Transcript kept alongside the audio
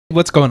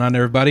What's going on,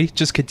 everybody?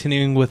 Just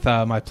continuing with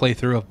my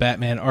playthrough of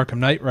Batman Arkham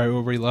Knight, right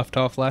where we left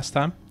off last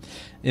time.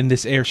 In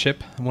this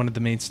airship, one of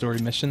the main story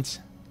missions.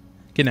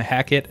 Gonna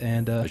hack it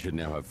and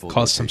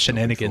cause some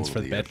shenanigans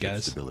for the bad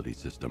guys. Stability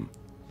system.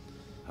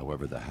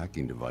 However, the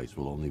hacking device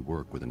will only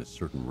work within a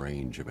certain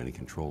range of any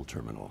control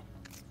terminal.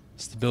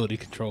 Stability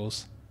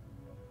controls.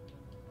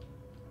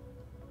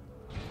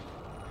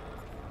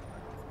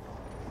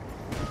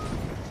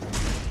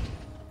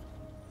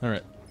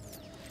 Alright.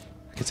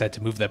 I guess I had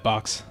to move that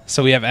box.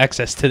 So we have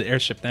access to the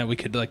airship now. We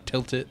could, like,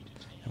 tilt it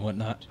and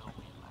whatnot.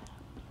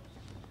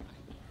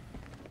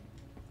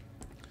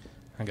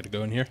 I'm gonna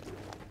go in here.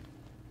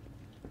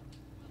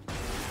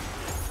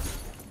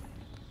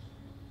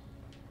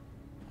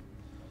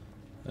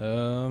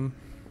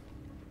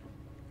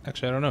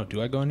 Actually, I don't know.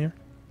 Do I go in here?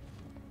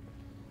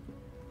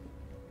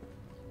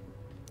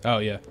 Oh,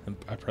 yeah.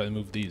 I probably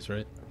moved these,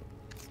 right?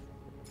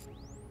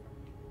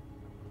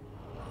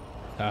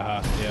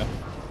 Haha, yeah.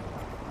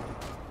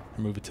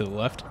 Move it to the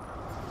left.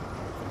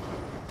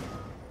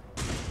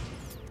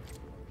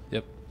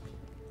 Yep.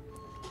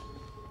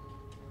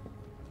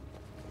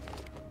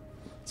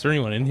 Is there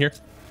anyone in here?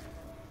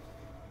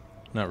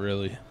 Not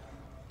really.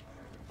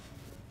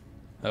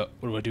 Oh,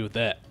 what do I do with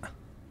that?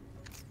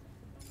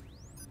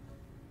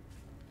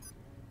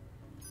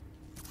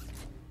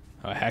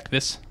 Oh, I hack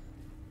this?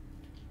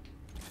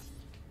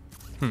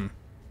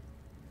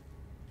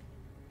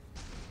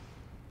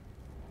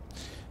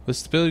 With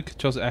stability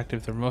controls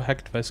active, the remote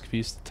hack device can be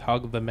used to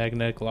toggle the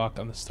magnetic lock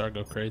on the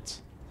Stargo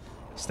crates.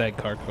 Stag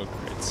cargo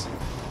crates.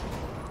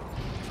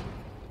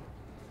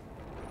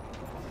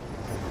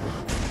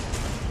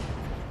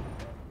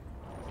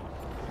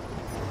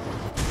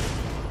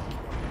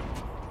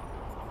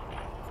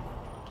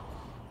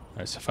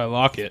 Alright, so if I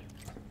lock it,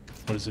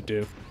 what does it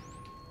do?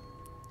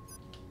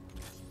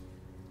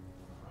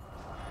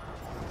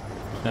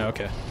 Oh,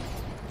 okay.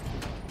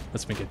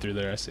 Let's make it through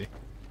there, I see.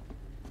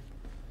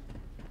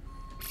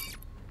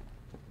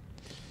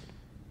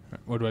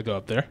 Where do I go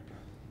up there?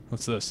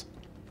 What's this?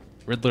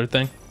 Riddler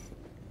thing?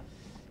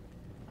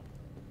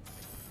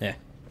 Yeah.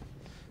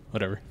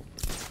 Whatever.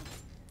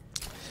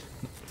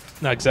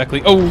 Not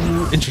exactly.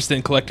 Oh, interested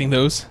in collecting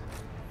those.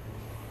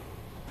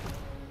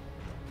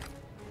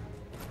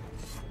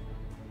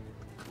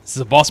 This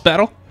is a boss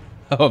battle?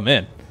 Oh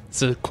man.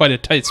 It's quite a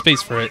tight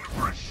space for it.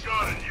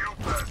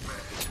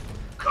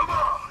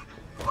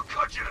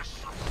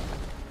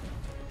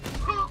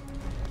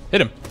 Hit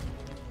him.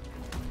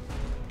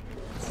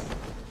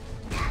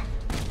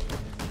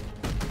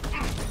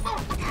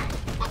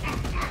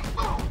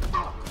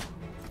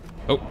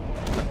 Oh.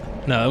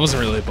 No, that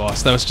wasn't really a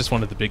boss. That was just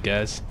one of the big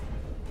guys.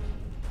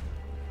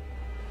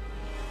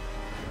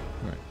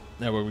 Alright,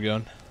 now where are we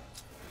going?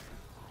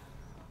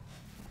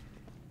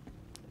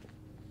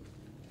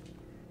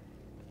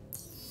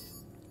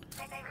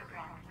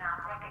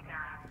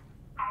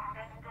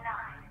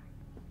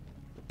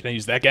 Can I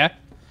use that guy?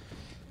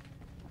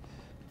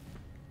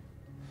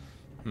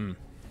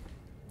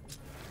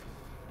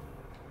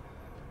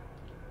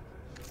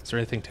 Is there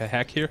anything to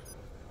hack here?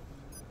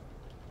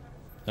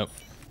 Nope.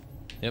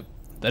 Yep,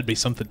 that'd be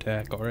something to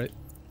hack, alright.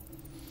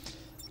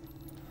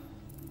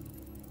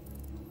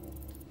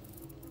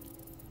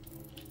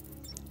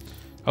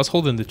 I was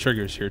holding the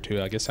triggers here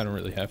too. I guess I don't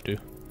really have to.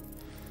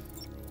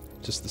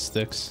 Just the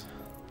sticks.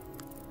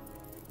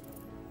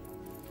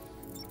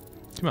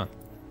 Come on.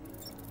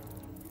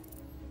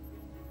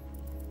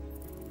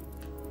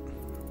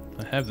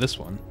 I have this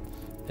one.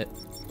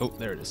 Oh,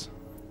 there it is.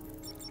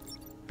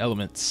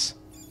 Elements.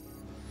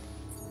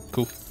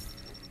 Cool.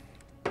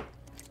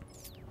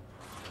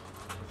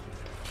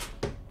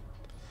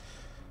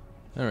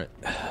 All right.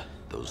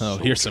 Oh,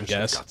 here's some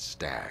gas. Got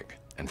Stag,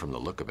 and from the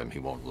look of him, he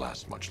won't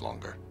last much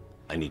longer.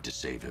 I need to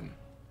save him.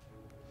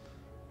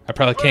 I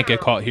probably can't get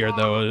caught here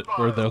though,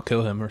 or they'll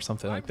kill him or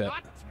something like that.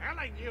 I'm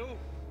telling you.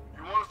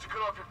 You want us to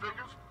cut off your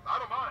fingers? I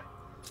don't mind.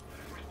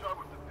 We start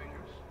with the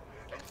fingers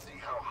and see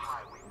how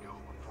high we go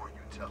before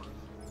you tell us.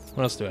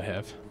 What else do I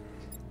have?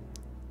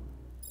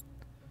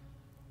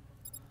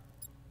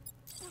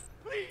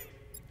 Please.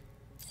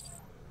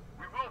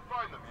 We will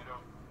find them, you know.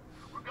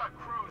 We've got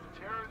crews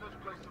tearing this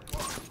place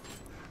apart.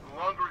 The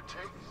longer it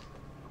takes,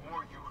 the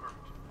more you hurt.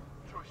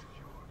 Choice is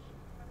yours.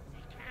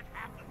 You can't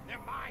have them. They're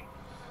mine.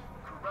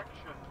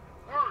 Correction.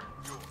 Word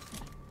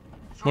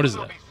yours. What is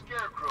that?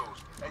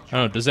 I don't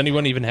know. Does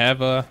anyone even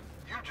have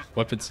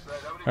weapons?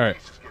 All right.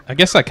 I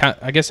guess I can't.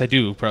 I guess I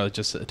do probably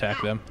just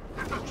attack them.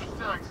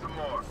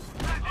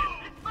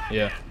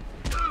 Yeah.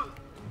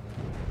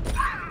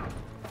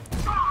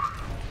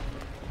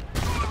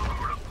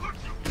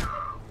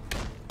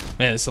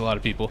 Man, it's a lot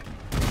of people.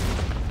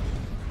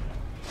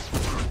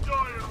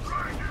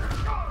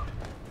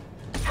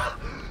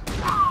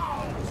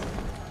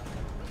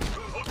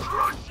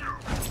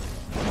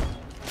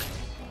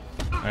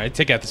 Alright,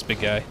 take out this big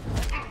guy.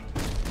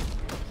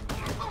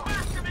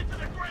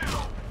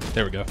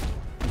 There we go.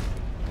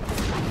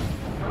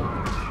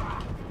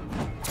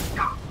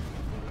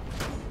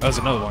 That was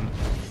another one.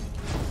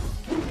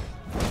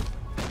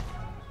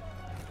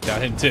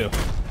 Got him too.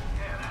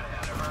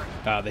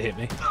 Ah, they hit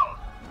me.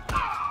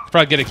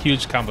 Probably get a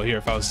huge combo here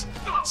if I was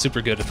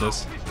super good at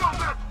this.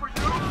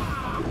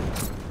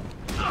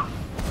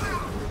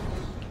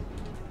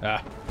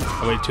 Ah,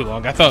 I waited too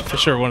long. I thought for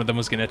sure one of them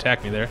was going to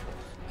attack me there.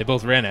 They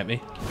both ran at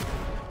me.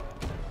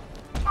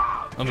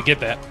 Let me get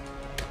that.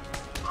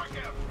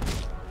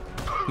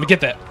 Let me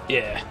get that.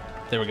 Yeah,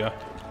 there we go.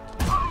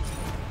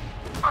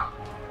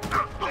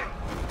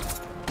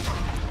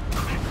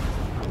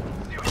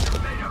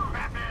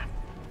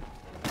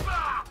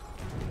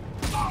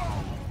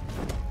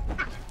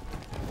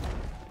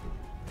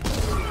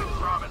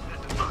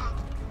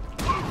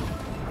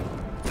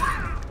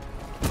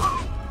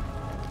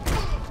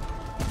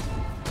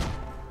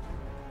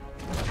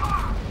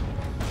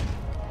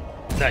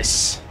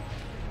 Nice.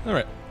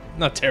 Alright.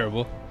 Not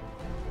terrible.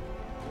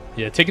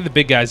 Yeah, taking the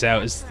big guys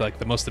out is like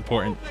the most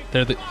important.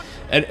 They're the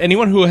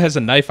anyone who has a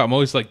knife, I'm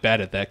always like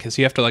bad at that because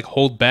you have to like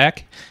hold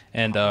back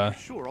and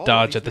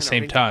dodge at the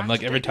same time.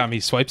 Like every time he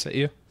swipes at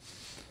you.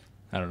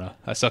 I don't know.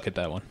 I suck at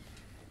that one.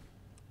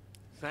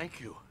 Thank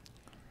you.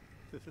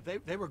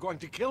 They were going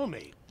to kill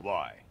me.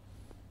 Why?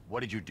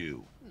 What did you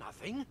do?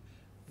 Nothing.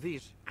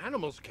 These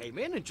animals came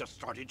in and just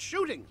started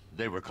shooting.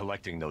 They were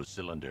collecting those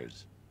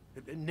cylinders.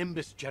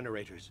 Nimbus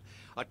generators.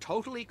 A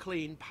totally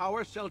clean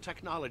power cell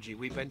technology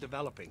we've been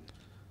developing.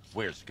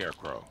 Where's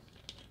Scarecrow?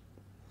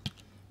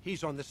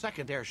 He's on the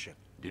second airship.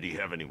 Did he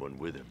have anyone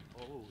with him?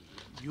 Oh,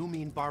 you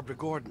mean Barbara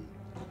Gordon?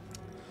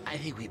 I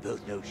think we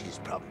both know she's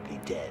probably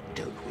dead,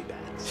 don't we,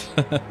 Bats?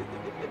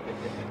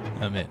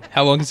 Oh man,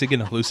 how long is he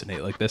gonna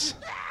hallucinate like this?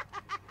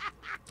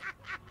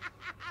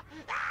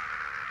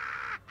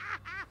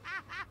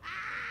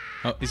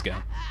 Oh, he's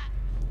gone.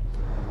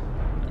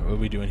 Right, what are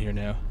we doing here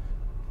now?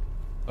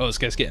 Oh, this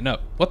guy's getting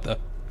up. What the?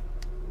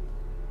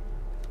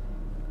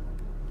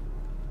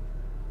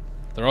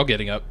 They're all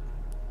getting up.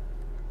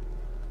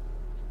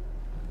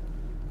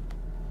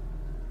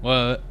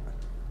 What?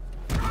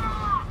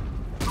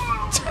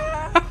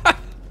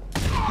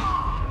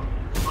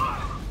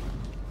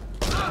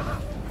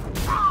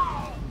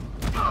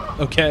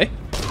 Okay.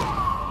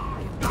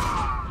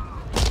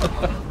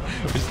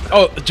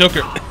 Oh, the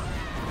Joker.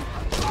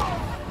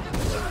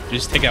 Did you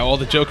just take out all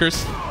the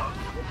Jokers?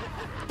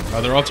 Oh,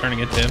 they're all turning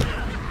into him.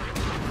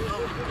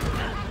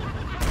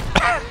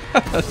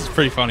 That's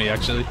pretty funny,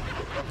 actually.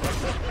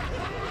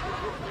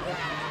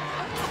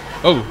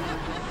 Oh.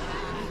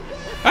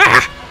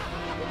 Ah!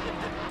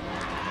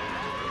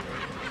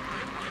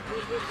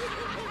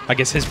 I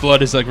guess his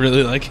blood is like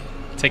really like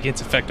taking its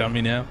effect on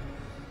me now.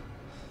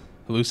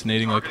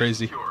 Hallucinating like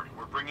crazy. Secured.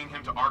 We're bringing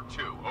him to Arc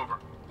 2. Over.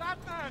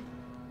 Batman!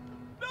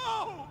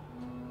 No!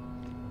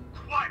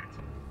 Quiet.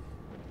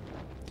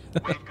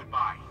 Wave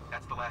goodbye.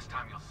 That's the last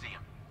time you'll see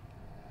him.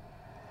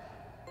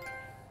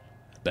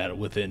 Battle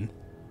within.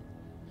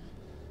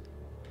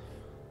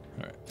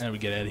 Alright, and we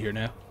get out of here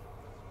now.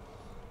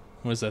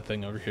 What is that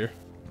thing over here?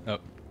 Oh,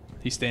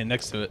 he's standing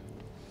next to it.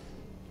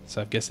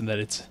 So I'm guessing that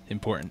it's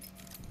important.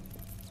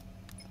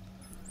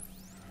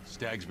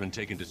 Stag's been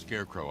taken to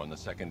Scarecrow on the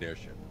second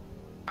airship.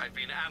 I've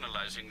been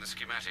analyzing the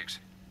schematics,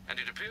 and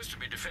it appears to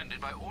be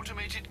defended by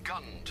automated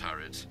gun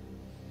turrets.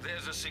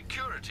 There's a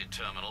security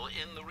terminal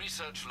in the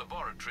research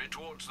laboratory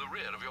towards the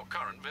rear of your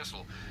current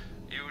vessel.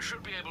 You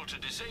should be able to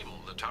disable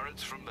the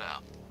turrets from there.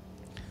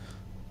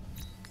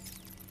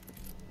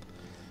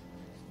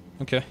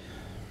 Okay.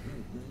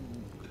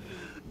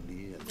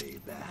 Nearly,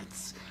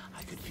 Bats.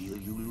 I could feel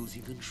you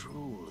losing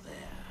control there.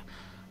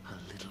 A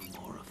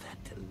little more of that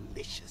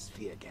delicious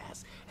fear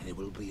gas, and it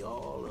will be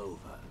all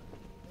over.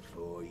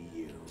 For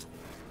you.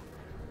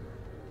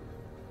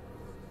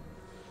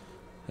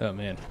 Oh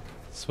man.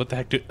 So what the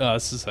heck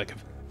this is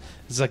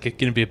like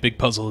gonna be a big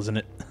puzzle, isn't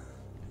it?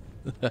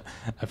 I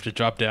have to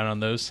drop down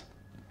on those.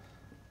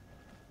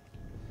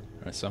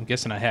 Alright, so I'm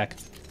guessing I hack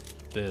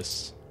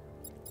this.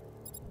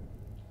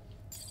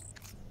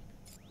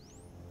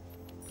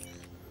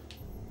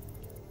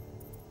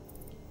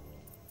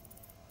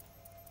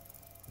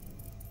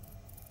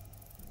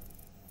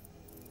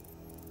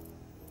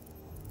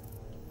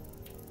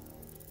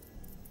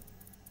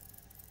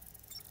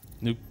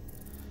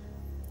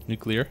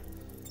 Nuclear.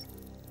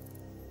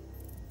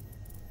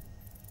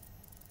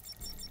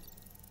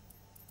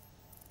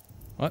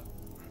 What?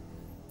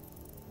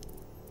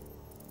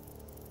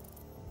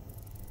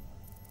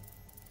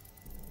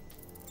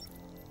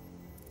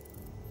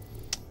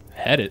 I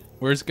had it.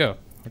 Where's it go?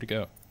 Where'd it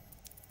go?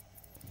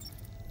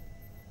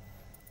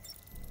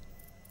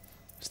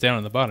 It's down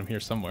on the bottom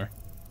here somewhere.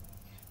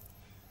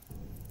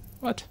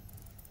 What?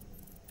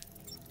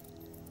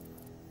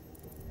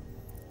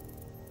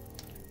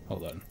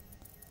 Hold on.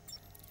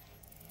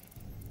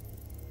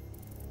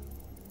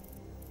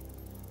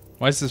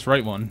 Why is this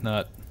right one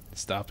not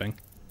stopping?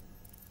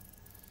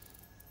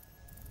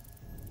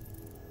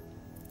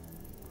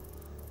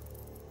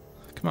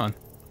 Come on.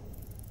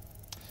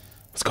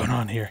 What's going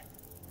on here?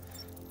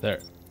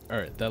 There.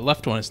 Alright, that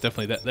left one is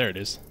definitely that. There it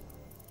is.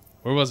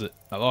 Where was it?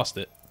 I lost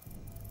it.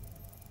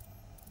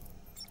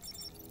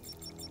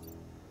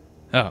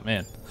 Oh,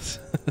 man.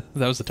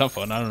 That was a tough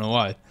one. I don't know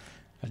why.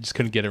 I just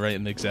couldn't get it right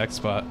in the exact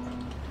spot.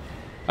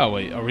 Oh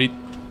wait, are we?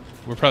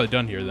 We're probably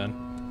done here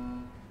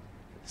then.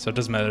 So it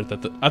doesn't matter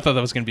that I thought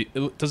that was gonna be.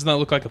 Doesn't that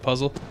look like a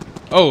puzzle?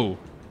 Oh.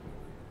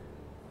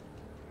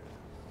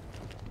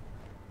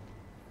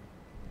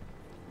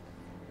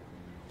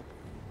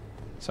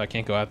 So I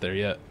can't go out there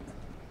yet.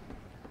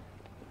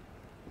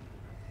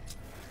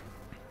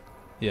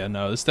 Yeah,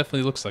 no, this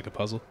definitely looks like a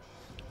puzzle,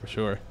 for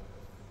sure.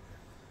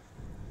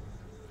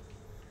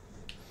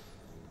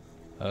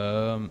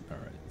 Alright,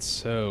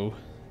 so...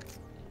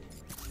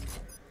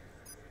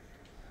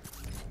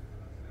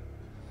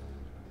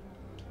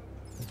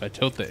 if I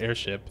tilt the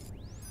airship...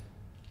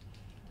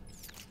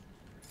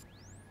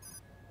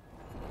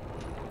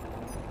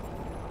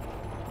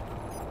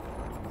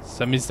 so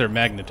that means they're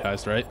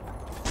magnetized, right?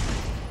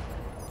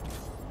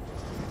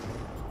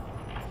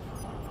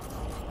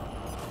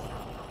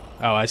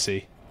 Oh, I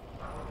see.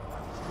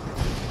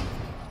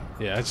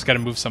 Yeah, I just gotta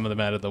move some of them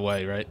out of the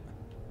way, right?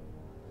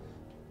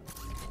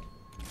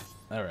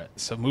 Alright,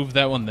 so move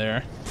that one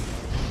there.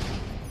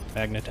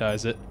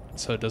 Magnetize it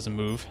so it doesn't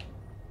move.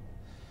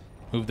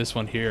 Move this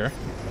one here.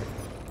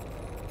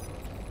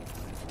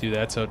 Do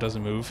that so it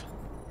doesn't move.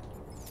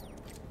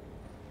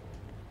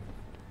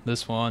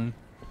 This one.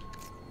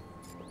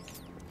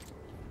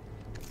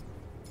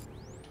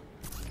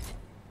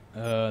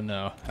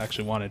 No. I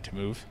actually wanted to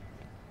move.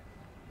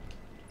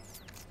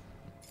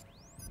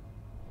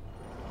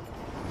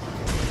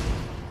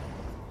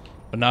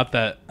 But not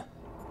that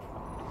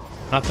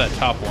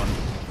top one.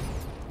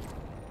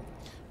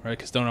 Right,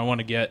 because don't I want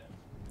to get...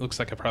 looks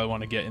like I probably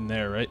want to get in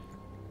there, right?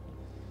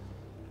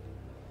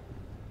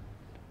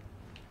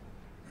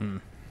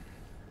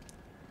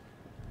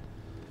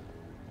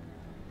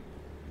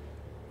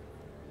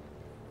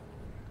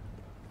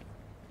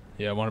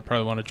 Yeah, I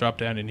probably want to drop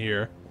down in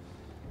here.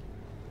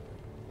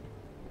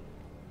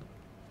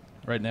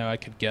 Right now I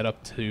could get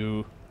up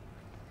to...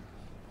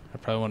 I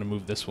probably want to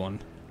move this one.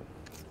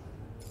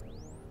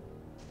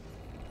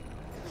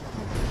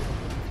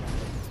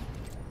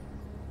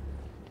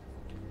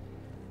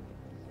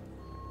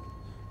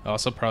 I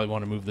also probably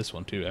want to move this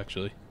one too,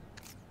 actually.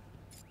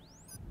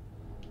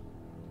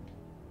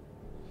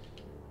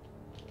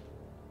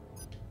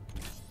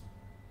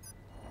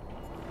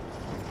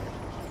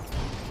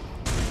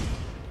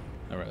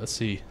 Alright, let's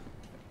see.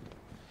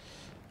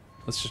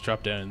 Let's just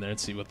drop down in there and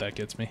see what that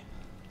gets me.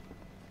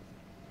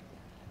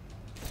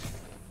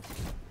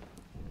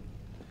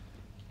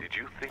 Did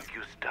you think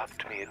you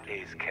stopped me at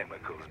Ace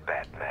Chemicals,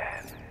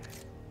 Batman?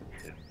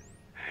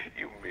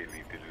 You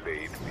merely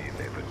delayed the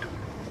inevitable.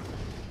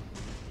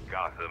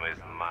 Gotham is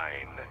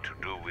mine to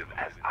do with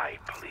as I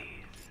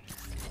please.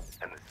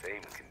 And the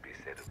same can be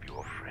said of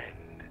your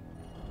friend,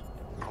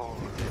 poor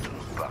little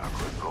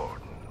Barbara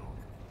Gordon.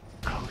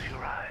 Close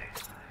your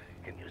eyes.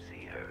 Can you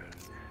see her?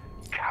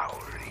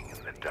 Cowering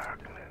in the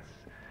darkness,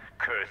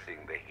 cursing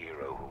the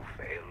hero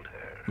who failed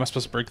her. Am I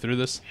supposed to break through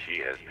this? She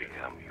has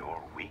become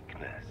your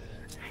weakness,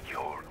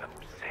 your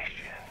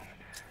obsession.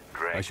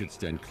 I should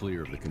stand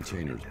clear of the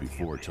containers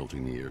before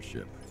tilting the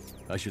airship.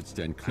 I should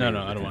stand clear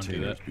of the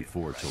containers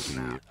before tilting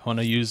the airship. I want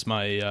to use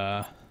my,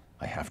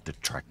 I have to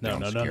track no.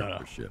 down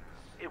Scarecrow ship.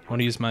 I want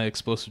to use my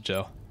explosive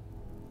gel.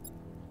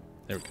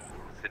 There we go.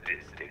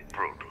 Sadistic,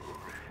 brutal.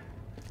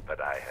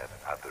 But I have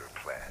other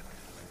plans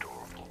in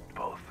store for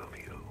both of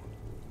you.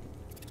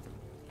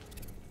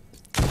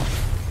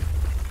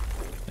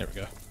 There we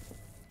go.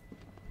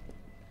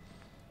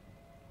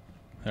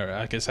 Alright,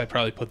 I guess I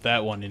probably put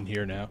that one in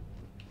here now.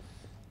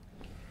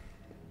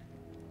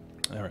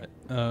 Alright,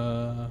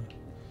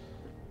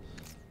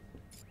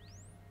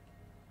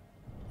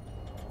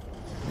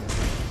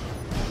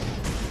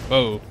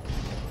 whoa.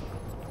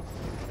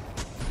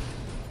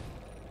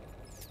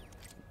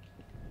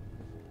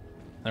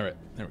 Alright,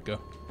 there we go.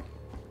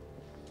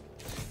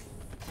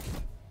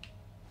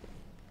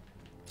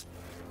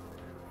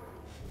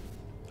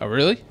 Oh,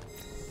 really?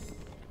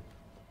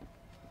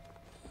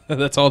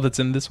 That's all that's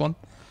in this one?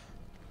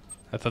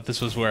 I thought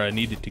this was where I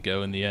needed to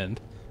go in the end.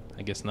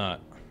 I guess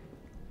not.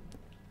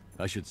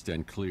 I should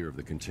stand clear of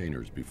the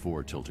containers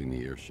before tilting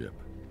the airship.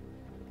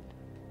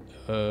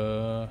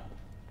 But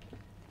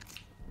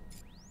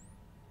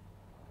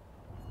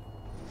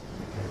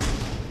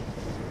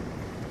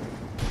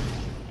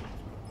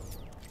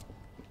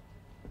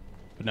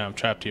now I'm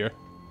trapped here.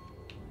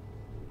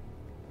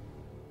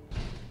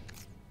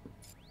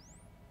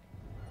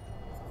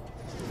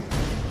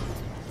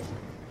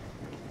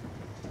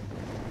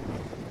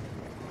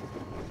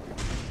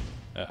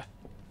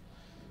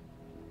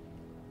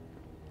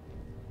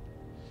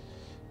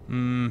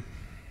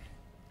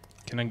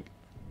 Can I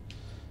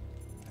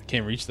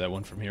can't reach that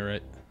one from here,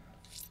 right?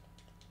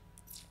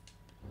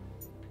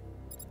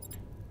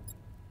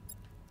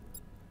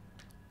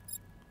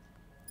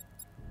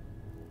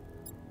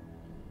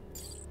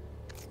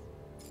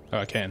 Oh,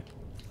 I can.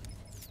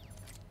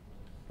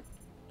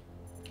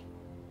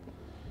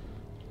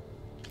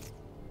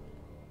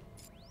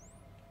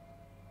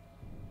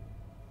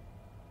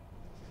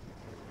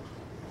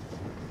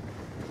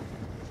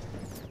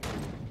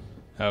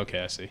 Okay,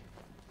 I see.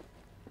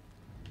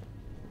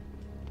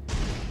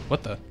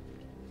 What the?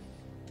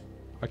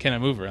 Why can't I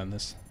move around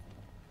this?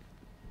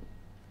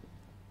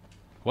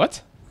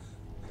 What?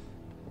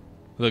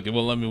 Look, it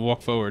won't let me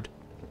walk forward.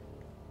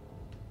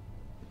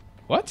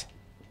 What?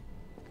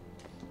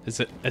 Is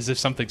it as if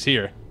something's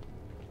here?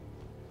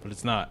 But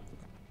it's not.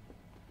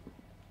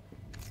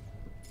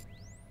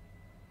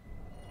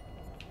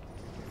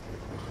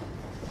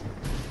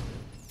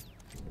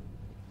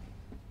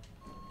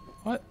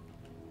 What?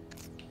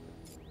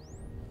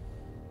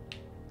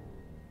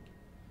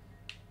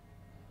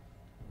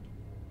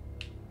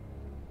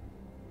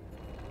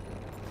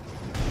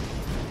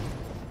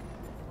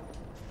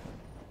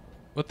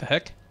 What the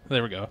heck?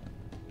 There we go.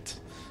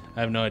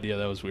 I have no idea.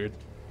 That was weird.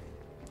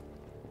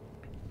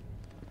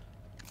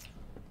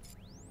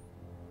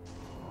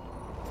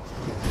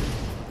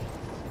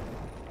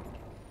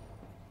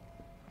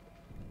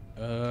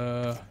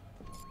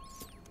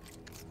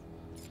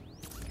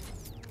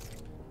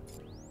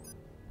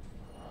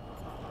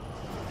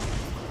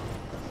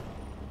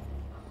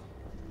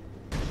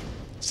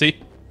 See?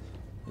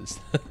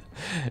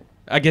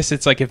 I guess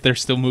it's like if they're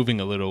still moving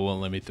a little, it won't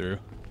let me through.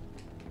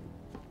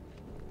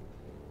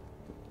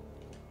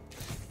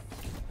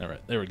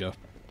 Alright, there we go.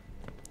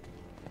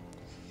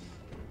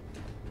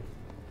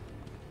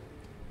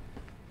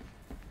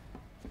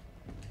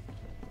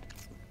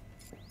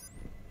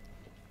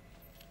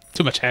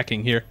 Too much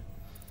hacking here.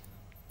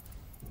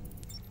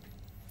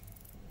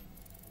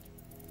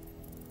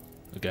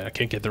 Okay, I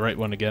can't get the right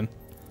one again.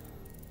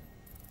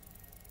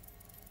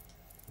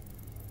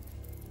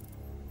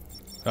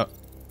 Oh.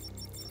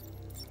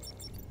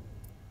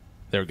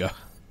 There we go.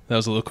 That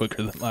was a little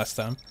quicker than last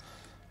time.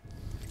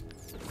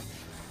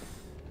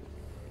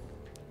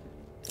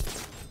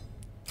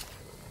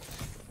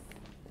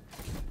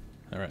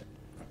 Alright.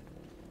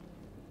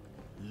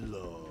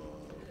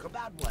 Look,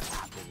 about what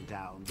happened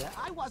down there.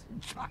 I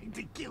wasn't trying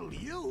to kill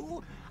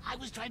you. I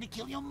was trying to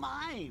kill your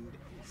mind.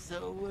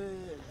 So,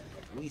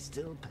 we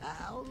still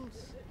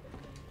pals?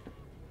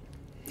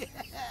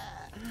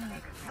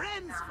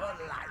 Friends for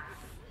life.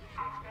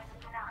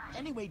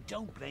 Anyway,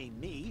 don't blame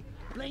me.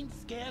 Blame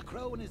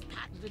Scarecrow and his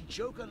patented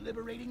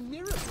Joker-liberating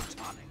miracle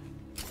tonic.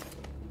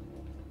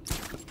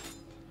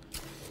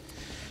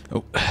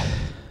 Oh,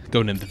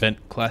 going in the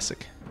vent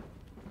classic.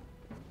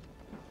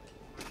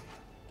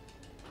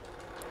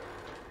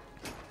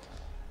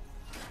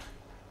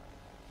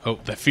 Oh,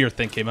 that fear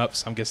thing came up,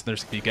 so I'm guessing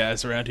there's gonna be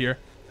guys around here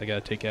I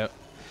gotta take out.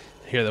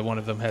 I hear that one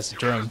of them has a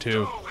drone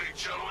too.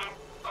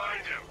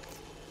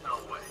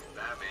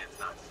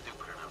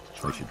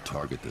 I should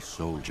target the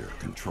soldier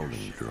controlling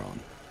the drone.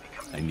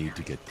 I need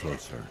to get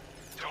closer.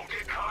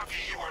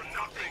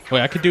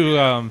 Wait, I could do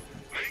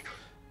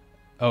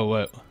oh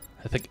wait,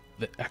 I think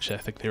actually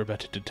I think they were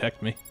about to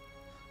detect me.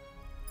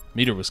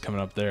 Meter was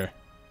coming up there.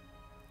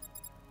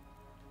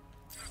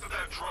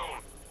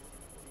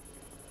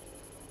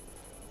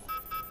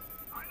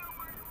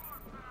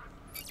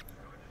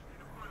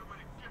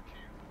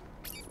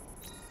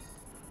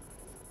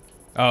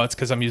 Oh, it's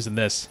because I'm using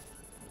this.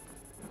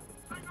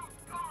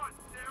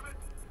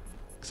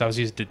 Because I was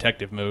using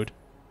detective mode.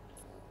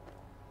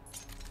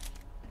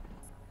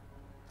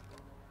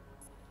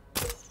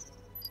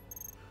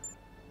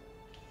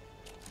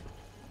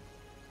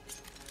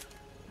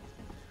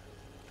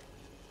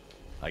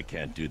 I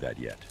can't do that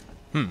yet.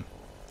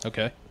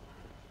 Okay.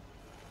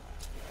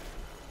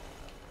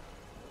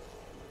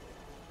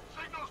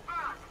 Signal's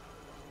back.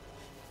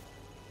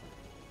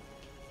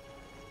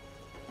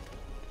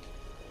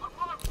 I've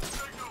lost the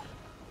signal.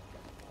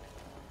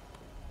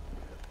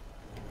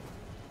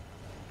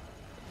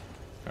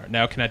 Alright,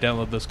 now can I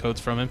download those codes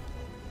from him?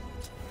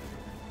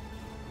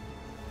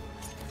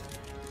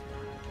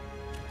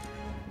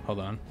 Hold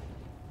on.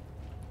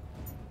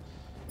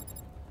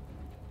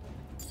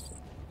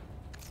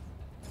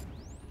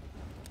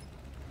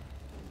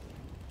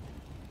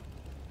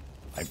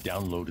 I've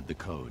downloaded the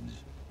codes.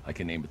 I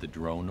can aim at the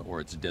drone or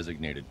its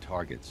designated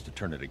targets to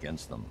turn it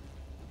against them.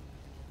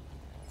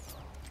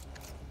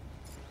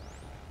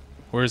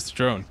 Where's the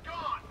drone?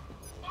 Gone.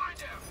 Find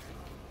him.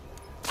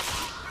 The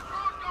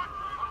drone's gone.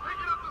 I'm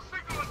picking up the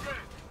signal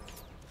again.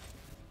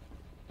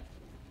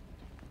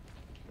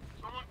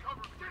 Someone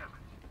cover. Damn it.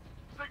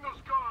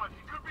 Signal's gone.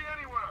 He could be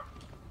anywhere.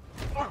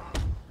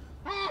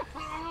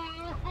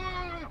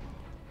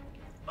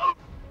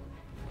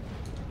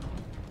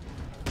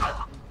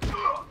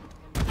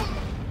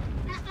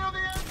 He's near the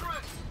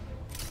entrance.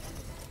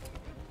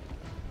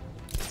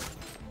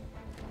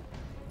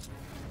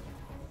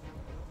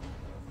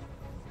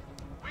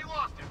 We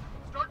lost him.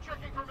 Start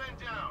checking for men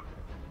down.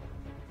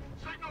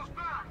 Signal's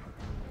back.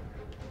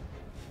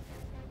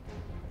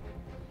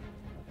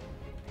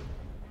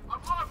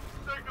 I've lost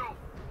the signal.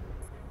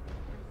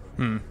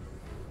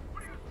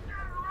 What are you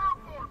standing around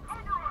for?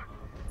 Cover us.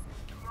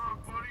 Come on,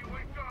 buddy,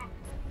 wake up.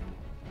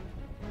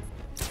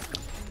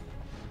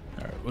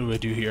 Alright, what do I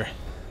do here?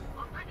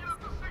 I'm picking up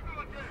the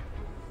signal again.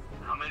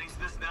 How many's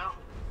this now?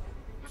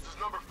 This is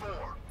number 4.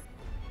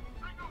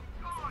 Signal's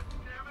gone,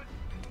 damn it.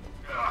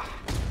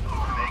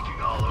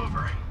 Making all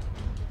over.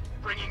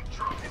 Bringing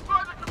drone. He's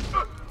by the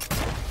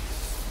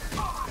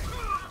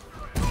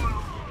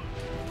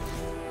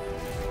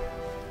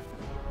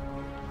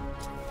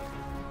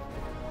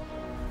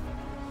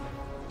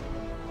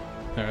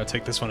Alright, I'll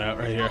take this one out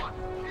right here.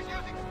 He's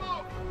using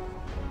smoke.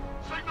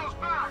 Signals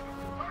back.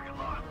 Target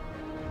locked.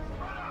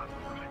 Spread out.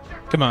 We're gonna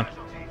check for Come on.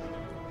 casualties.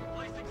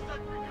 Placing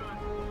sentry gun.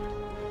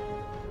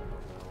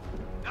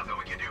 Nothing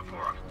we can do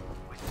for him.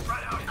 We spread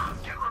out and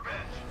get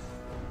revenge.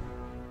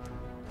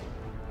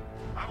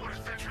 I want a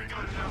sentry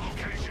gun in that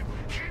location.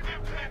 Keep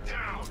him pinned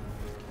down.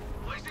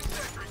 Placing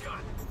sentry gun.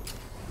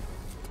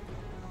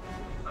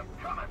 I'm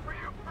coming for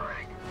you,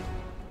 Frank.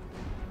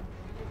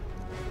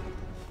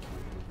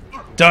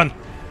 Done. He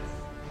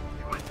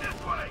went this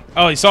way.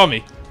 Oh, he saw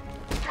me.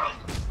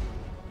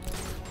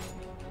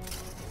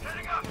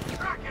 Heading up.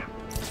 Track him.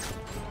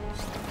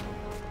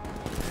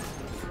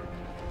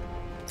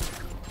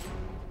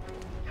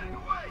 Getting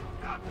away.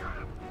 After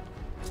him.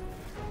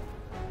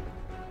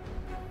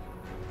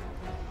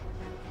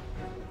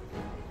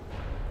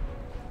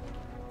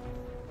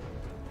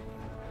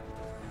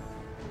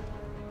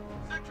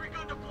 Sentry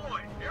gun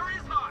deployed.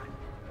 Area's hot.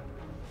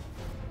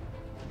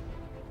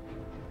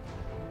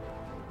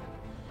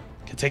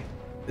 Can take.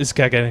 Is this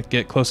guy gonna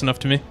get close enough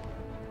to me?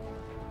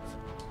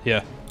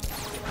 Yeah.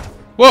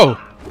 Whoa!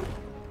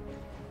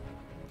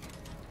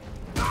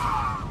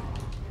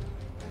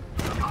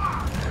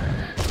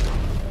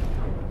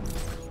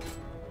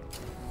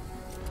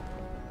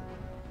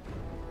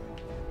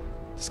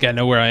 Does this guy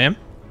know where I am?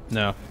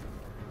 No.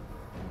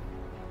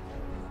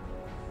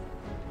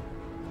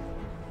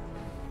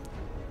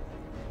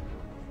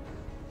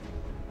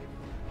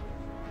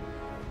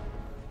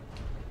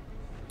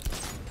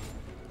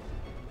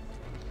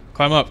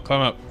 Climb up,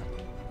 climb up.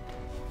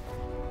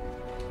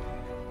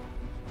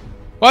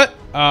 What?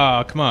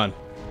 Ah, come on.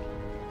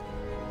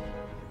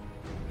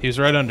 He was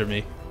right under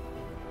me.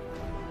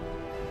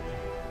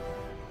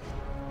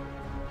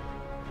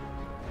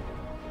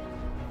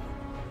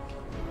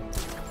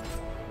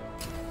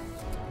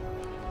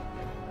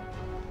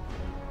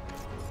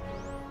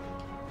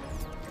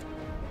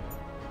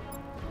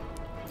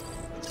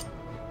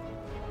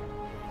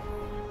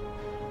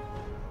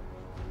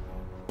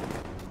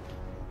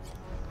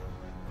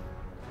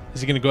 Is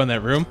he gonna go in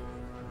that room?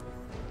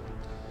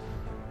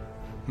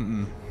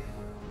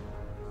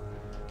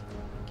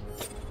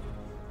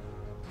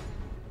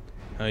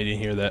 Oh, you didn't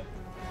hear that.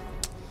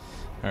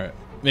 Alright.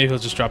 Maybe he'll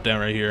just drop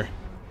down right here.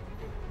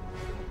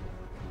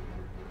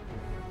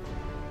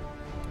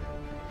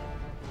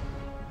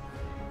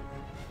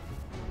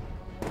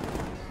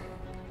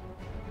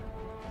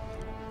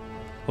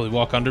 Will he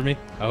walk under me?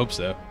 I hope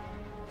so.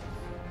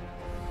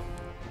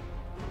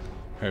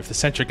 Alright, if the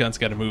sentry gun's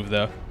gotta move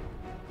though.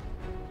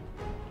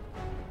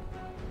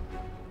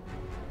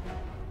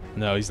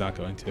 No, he's not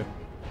going to.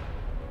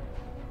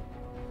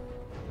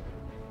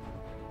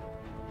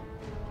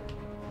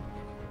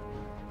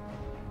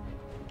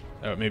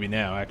 Oh, maybe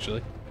now,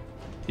 actually.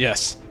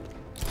 Yes.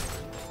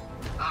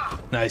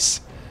 Nice.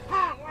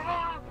 Alright,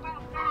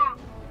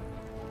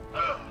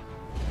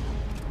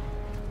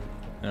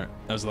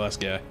 that was the last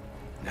guy.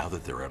 Now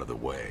that they're out of the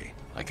way,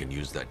 I can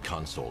use that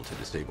console to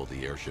disable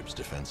the airship's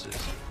defenses.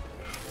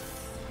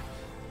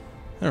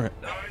 Alright.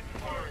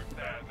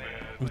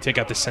 Let me take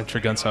out the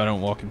sentry gun so I don't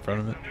walk in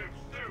front of it.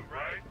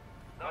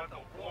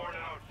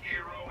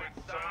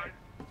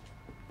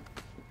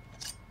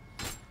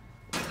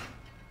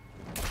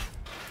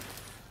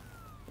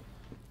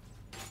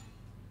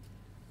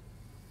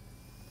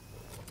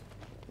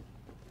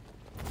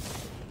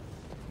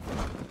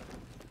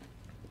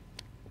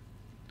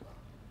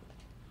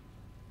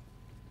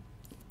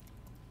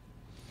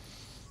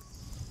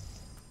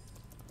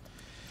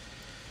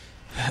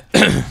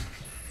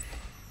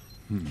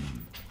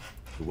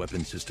 The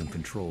weapon system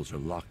controls are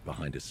locked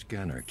behind a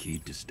scanner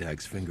keyed to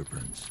Stag's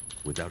fingerprints.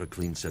 Without a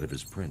clean set of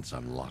his prints,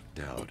 I'm locked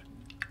out.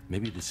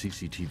 Maybe the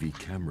CCTV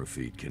camera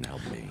feed can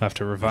help me. I have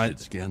to rewind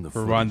the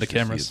cameras.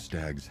 cameras. To see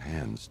if Stag's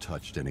hands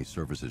touched any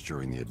surfaces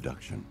during the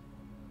abduction.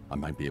 I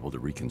might be able to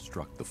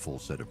reconstruct the full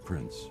set of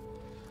prints.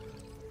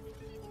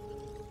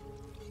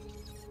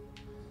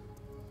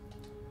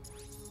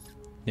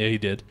 Yeah, he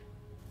did.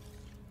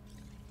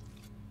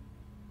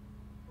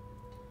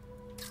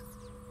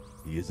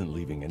 He isn't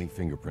leaving any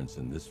fingerprints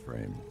in this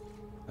frame.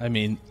 I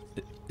mean,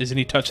 isn't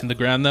he touching the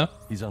ground though?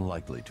 He's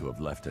unlikely to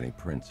have left any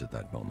prints at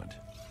that moment.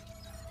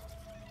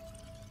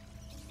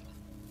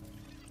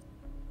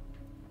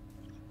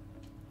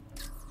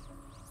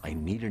 I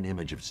need an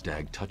image of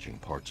Stag touching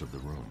parts of the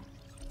room.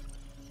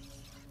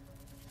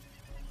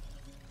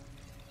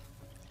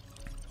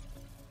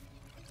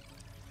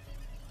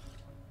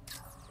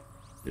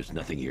 There's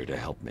nothing here to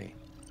help me.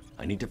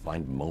 I need to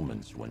find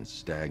moments when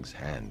Stag's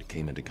hand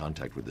came into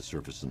contact with the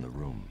surface in the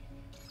room.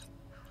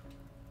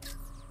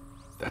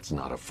 That's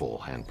not a full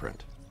handprint.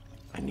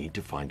 I need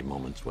to find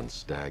moments when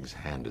Stag's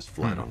hand is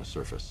flat on a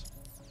surface.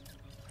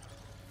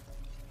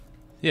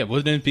 Yeah,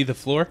 wouldn't it be the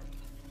floor?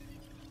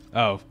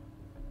 Oh.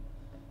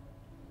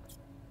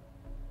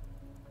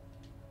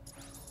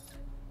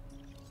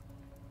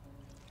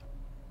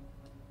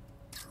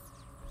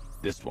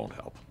 This won't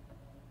help.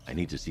 I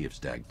need to see if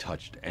Stag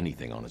touched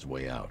anything on his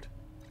way out.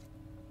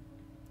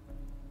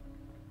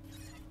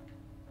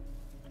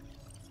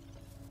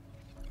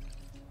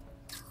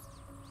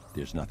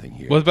 There's nothing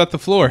here. What about the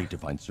I floor? need to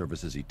find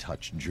surfaces he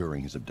touched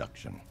during his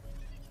abduction.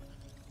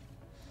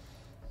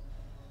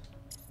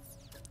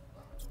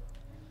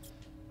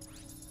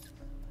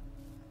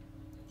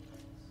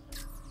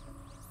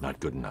 Not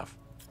good enough.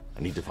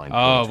 I need to find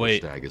points where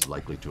Stag is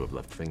likely to have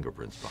left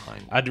fingerprints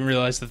behind. I didn't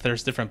realize that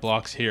there's different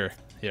blocks here.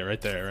 Yeah,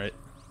 right there, right?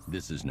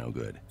 This is no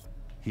good.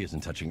 He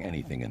isn't touching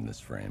anything in this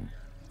frame.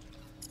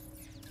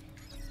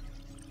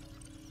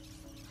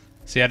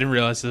 See, I didn't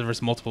realize there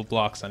was multiple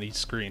blocks on each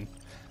screen.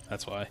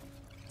 That's why.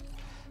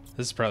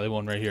 This is probably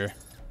one right here.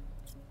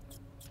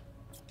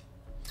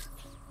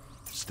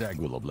 Stag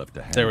will have left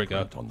a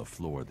handprint on the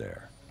floor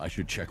there. I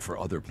should check for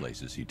other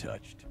places he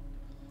touched.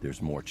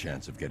 There's more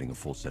chance of getting a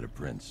full set of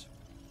prints.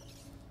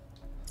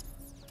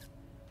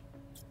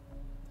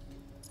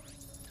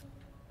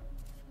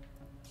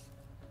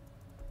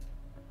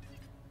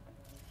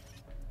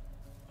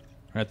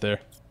 Right there.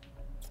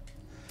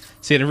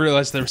 See, I didn't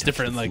realize there was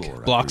different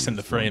like blocks in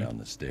the frame. Down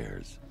the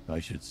stairs. I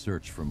should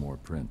search for more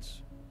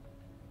prints.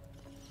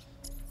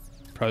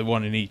 Probably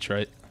one in each,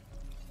 right?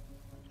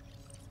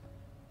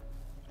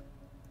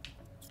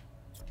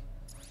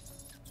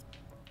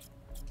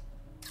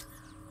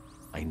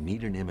 I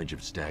need an image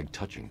of Stag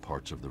touching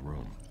parts of the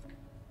room.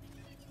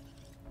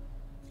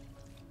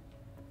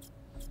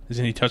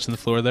 Isn't he touching the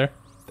floor there?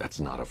 That's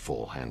not a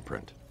full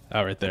handprint.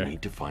 Oh, right there. I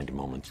need to find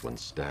moments when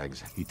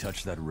he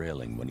touched that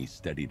railing when he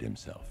steadied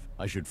himself.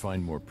 I should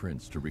find more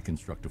prints to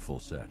reconstruct a full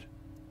set.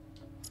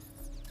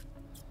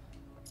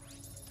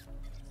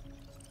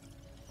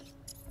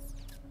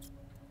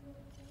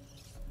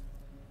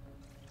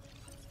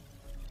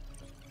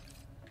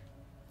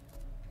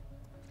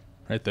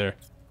 Right there.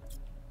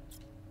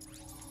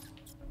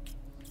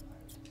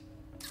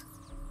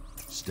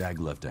 Stag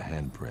left a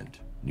handprint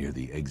near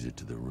the exit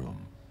to the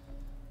room.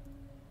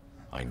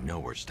 I know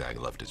where Stag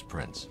left his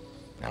prints.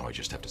 Now I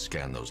just have to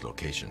scan those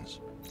locations.